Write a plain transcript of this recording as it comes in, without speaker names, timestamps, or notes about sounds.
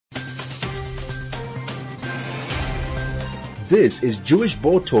This is Jewish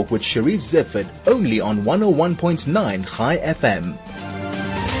Board Talk with Sharice Zifford, only on 101.9 Chai FM.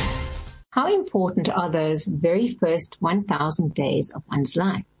 How important are those very first 1,000 days of one's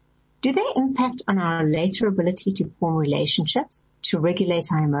life? Do they impact on our later ability to form relationships, to regulate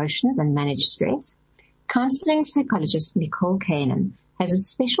our emotions and manage stress? Counseling psychologist Nicole Canin has a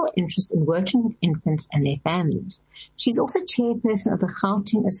special interest in working with infants and their families. She's also chairperson of the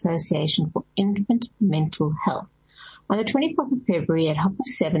Gauteng Association for Infant Mental Health. On the 24th of February at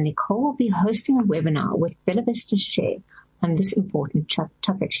 7:30, Nicole will be hosting a webinar with Bella Vista Share on this important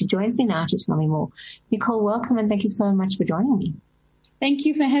topic. She joins me now to tell me more. Nicole, welcome, and thank you so much for joining me. Thank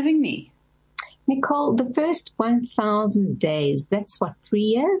you for having me. Nicole, the first 1,000 days, that's what, 3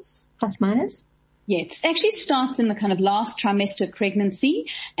 years, plus minus? Yeah, it actually starts in the kind of last trimester of pregnancy,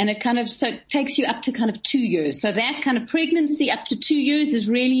 and it takes you up to kind of 2 years. So that kind of pregnancy up to 2 years is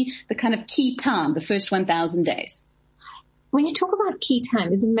really the kind of key time, the first 1,000 days. When you talk about key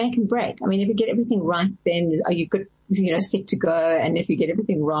time, is it make and break? I mean, if you get everything right, then are you good, set to go? And if you get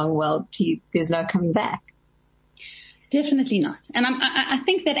everything wrong, well, there's no coming back. Definitely not. And I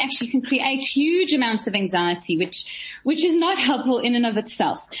think that actually can create huge amounts of anxiety, which is not helpful in and of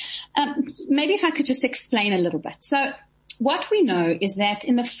itself. Maybe if I could just explain a little bit. So what we know is that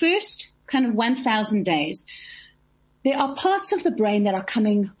in the first kind of 1,000 days, there are parts of the brain that are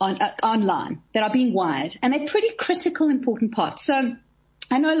coming online, that are being wired, and they're pretty critical, important parts. So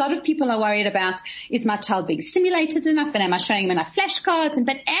I know a lot of people are worried about, is my child being stimulated enough, and am I showing them enough flashcards?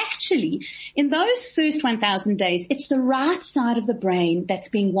 But actually, in those first 1,000 days, it's the right side of the brain that's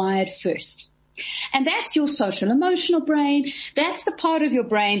being wired first. And that's your social emotional brain. That's the part of your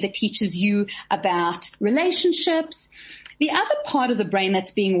brain that teaches you about relationships. The other part of the brain that's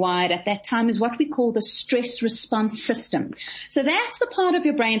being wired at that time is what we call the stress response system. So that's the part of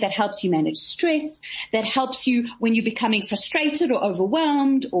your brain that helps you manage stress, that helps you when you're becoming frustrated or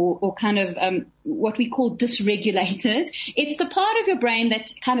overwhelmed or kind of what we call dysregulated. It's the part of your brain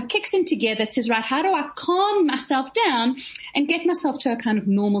that kind of kicks in together that says, right, how do I calm myself down and get myself to a kind of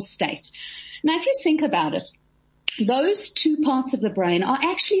normal state? Now, if you think about it, those two parts of the brain are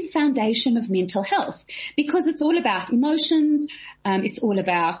actually the foundation of mental health because it's all about emotions, it's all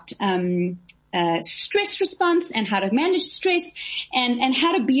about stress response and how to manage stress and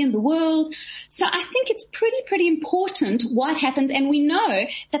how to be in the world. So I think it's pretty important what happens, and we know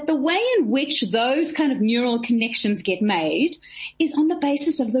that the way in which those kind of neural connections get made is on the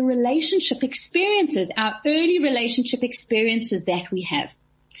basis of the relationship experiences, our early relationship experiences that we have.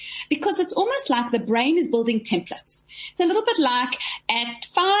 Because it's almost like the brain is building templates. It's a little bit like at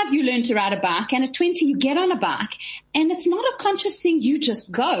 5 you learn to ride a bike, and at 20 you get on a bike, and it's not a conscious thing, you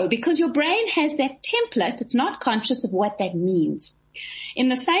just go because your brain has that template. It's not conscious of what that means. In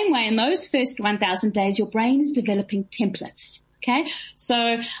the same way, in those first 1,000 days, your brain is developing templates. Okay,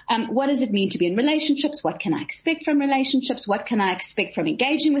 so what does it mean to be in relationships? What can I expect from relationships? What can I expect from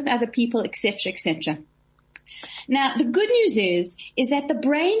engaging with other people, etc., etc.? Now, the good news is that the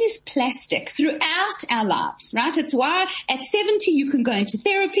brain is plastic throughout our lives, right? It's why at 70 you can go into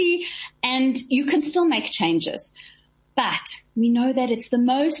therapy and you can still make changes. But we know that it's the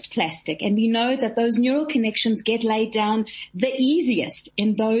most plastic, and we know that those neural connections get laid down the easiest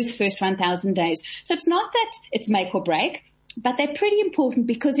in those first 1,000 days. So it's not that it's make or break, but they're pretty important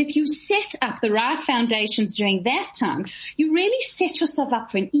because if you set up the right foundations during that time, you really set yourself up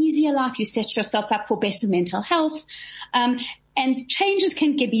for an easier life. You set yourself up for better mental health, and changes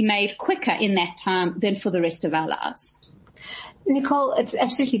can be made quicker in that time than for the rest of our lives. Nicole, it's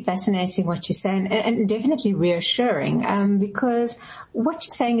absolutely fascinating what you're saying and definitely reassuring, because what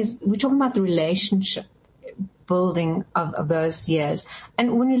you're saying is we're talking about the relationship building of those years.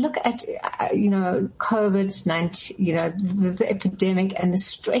 And when you look at, COVID-19, the epidemic and the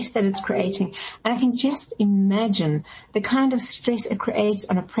stress that it's creating, and I can just imagine the kind of stress it creates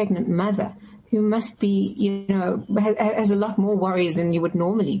on a pregnant mother who must be, has a lot more worries than you would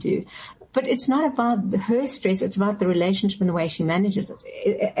normally do. But it's not about her stress, it's about the relationship and the way she manages it.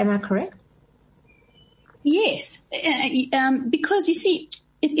 Am I correct? Yes, because you see,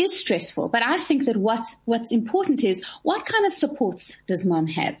 it is stressful, but I think that what's important is what kind of supports does mom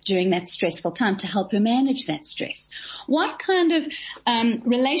have during that stressful time to help her manage that stress? What kind of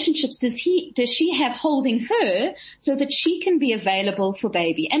relationships does she have holding her so that she can be available for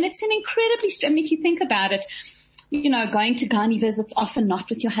baby? And it's an incredibly, if you think about it, going to gynae visits often not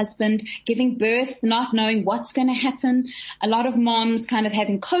with your husband, giving birth, not knowing what's going to happen. A lot of moms kind of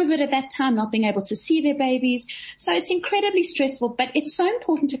having COVID at that time, not being able to see their babies. So it's incredibly stressful, but it's so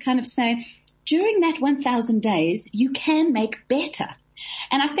important to kind of say, during that 1,000 days, you can make better.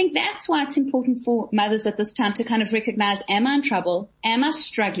 And I think that's why it's important for mothers at this time to kind of recognize, am I in trouble? Am I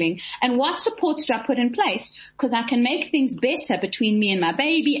struggling? And what supports do I put in place? Because I can make things better between me and my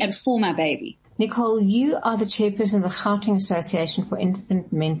baby and for my baby. Nicole, you are the chairperson of the Gauteng Association for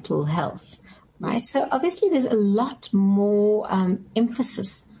Infant Mental Health, right? So obviously there's a lot more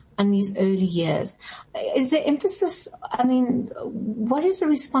emphasis on these early years. Is the emphasis, what has the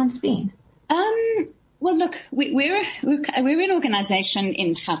response been? Well, look, we're an organization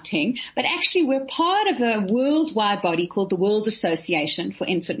in Gauteng, but actually we're part of a worldwide body called the World Association for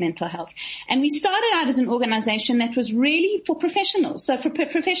Infant Mental Health. And we started out as an organization that was really for professionals. So for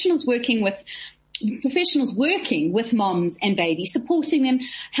professionals working with moms and babies, supporting them,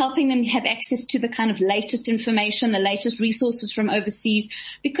 helping them have access to the kind of latest information, the latest resources from overseas,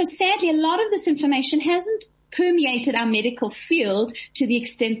 because sadly a lot of this information hasn't permeated our medical field to the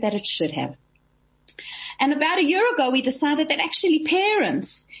extent that it should have. And about a year ago, we decided that actually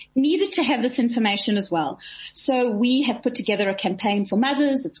parents needed to have this information as well. So we have put together a campaign for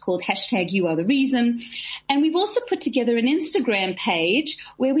mothers. It's called #YouAreTheReason. And we've also put together an Instagram page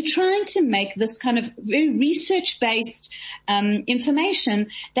where we're trying to make this kind of very research-based information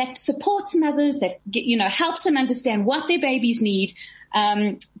that supports mothers, that helps them understand what their babies need,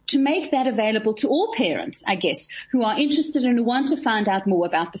 to make that available to all parents, I guess, who are interested and who want to find out more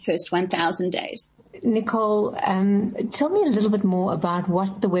about the first 1,000 days. Nicole, tell me a little bit more about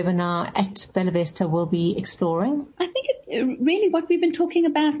what the webinar at Bella Vista will be exploring. I think really what we've been talking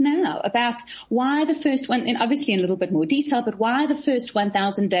about now, about why the first one, and obviously in a little bit more detail, but why the first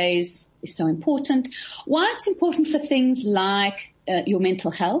 1,000 days is so important, why it's important for things like your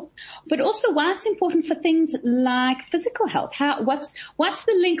mental health, but also why it's important for things like physical health. What's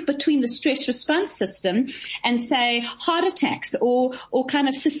the link between the stress response system and, say, heart attacks or kind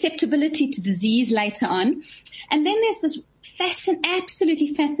of susceptibility to disease later on? And then there's this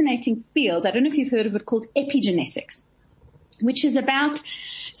absolutely fascinating field, I don't know if you've heard of it, called epigenetics, which is about,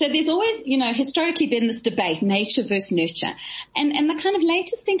 so there's always, historically been this debate, nature versus nurture. And the kind of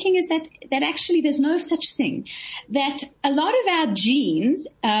latest thinking is that actually there's no such thing. That a lot of our genes,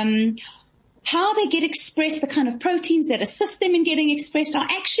 how they get expressed, the kind of proteins that assist them in getting expressed are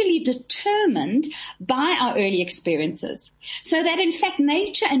actually determined by our early experiences. So that in fact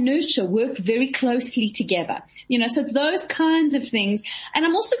nature and nurture work very closely together. So it's those kinds of things. And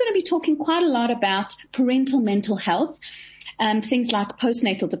I'm also going to be talking quite a lot about parental mental health. Things like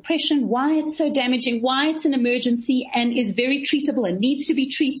postnatal depression, why it's so damaging, why it's an emergency and is very treatable and needs to be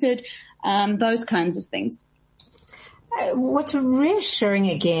treated, those kinds of things. What's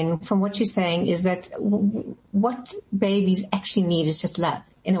reassuring again from what you're saying is that what babies actually need is just love,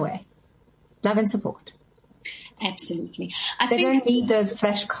 in a way. Love and support. Absolutely. They don't need those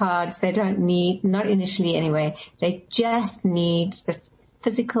flashcards. They don't need, not initially anyway, they just need the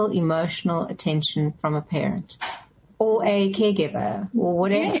physical, emotional attention from a parent. Or a caregiver, or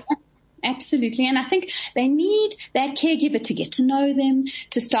whatever. Yeah, absolutely. And I think they need that caregiver to get to know them,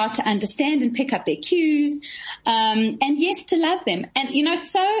 to start to understand and pick up their cues, and yes, to love them. And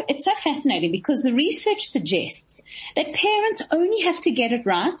it's so fascinating because the research suggests that parents only have to get it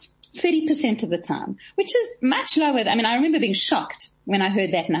right 30% of the time, which is much lower. I rember being shocked when I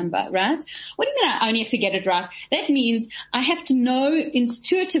heard that number, right? What do you mean I only have to get it right? That means I have to know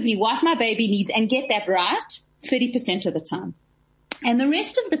intuitively what my baby needs and get that right 30% of the time. And the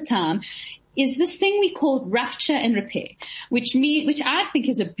rest of the time is this thing we call rupture and repair, which I think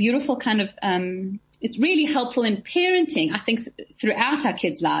is a beautiful kind of, it's really helpful in parenting, I think, throughout our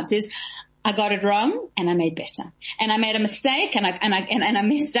kids' lives is I got it wrong and I made better. And I made a mistake and I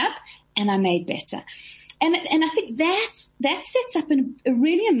messed up and I made better. And I think that sets up a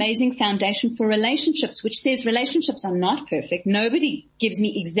really amazing foundation for relationships, which says relationships are not perfect. Nobody gives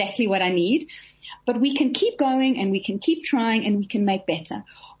me exactly what I need. But we can keep going and we can keep trying and we can make better.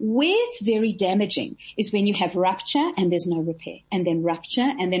 Where it's very damaging is when you have rupture and there's no repair, and then rupture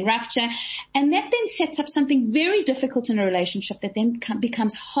and then rupture. And that then sets up something very difficult in a relationship that then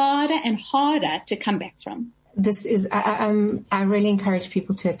becomes harder and harder to come back from. This is, I really encourage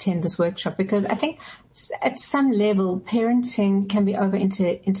people to attend this workshop because I think at some level parenting can be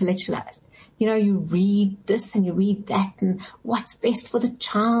over-intellectualized. You read this and you read that and what's best for the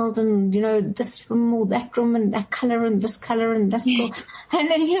child and, this room or that room and that color and this color and this color.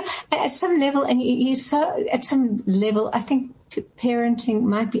 And at some level, at some level, I think parenting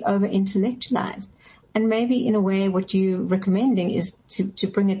might be over-intellectualized. And maybe in a way what you're recommending is to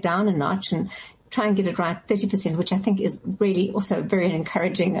bring it down a notch and try and get it right 30%, which I think is really also very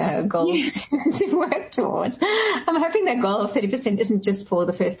encouraging goal to work towards. I'm hoping that goal of 30% isn't just for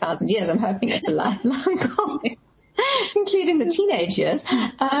the first 1,000 years. I'm hoping it's a lifelong goal. including the teenage years.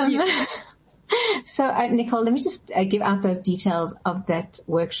 So, Nicole, let me just give out those details of that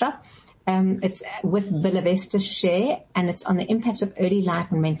workshop. It's with Bella Vesta Share, and it's on the impact of early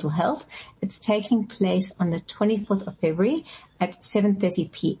life and mental health. It's taking place on the 24th of February at 7:30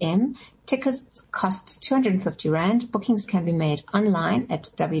 p.m. Tickets cost 250 Rand. Bookings can be made online at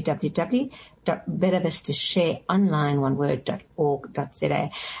www.bellavestashareonline.org.za.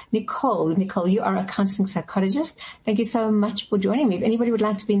 Nicole, you are a counseling psychologist. Thank you so much for joining me. If anybody would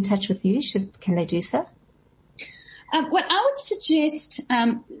like to be in touch with you, can they do so? Well, I would suggest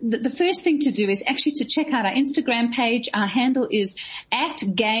the first thing to do is actually to check out our Instagram page. Our handle is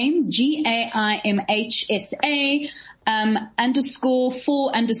 @GAIMHSA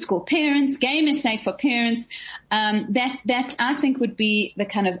 _for_parents, Game SA for parents. That I think would be the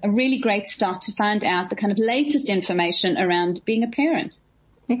kind of a really great start to find out the kind of latest information around being a parent.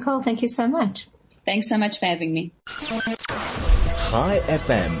 Nicole, thank you so much. Thanks so much for having me. High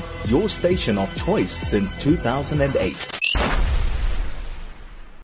FM, your station of choice since 2008.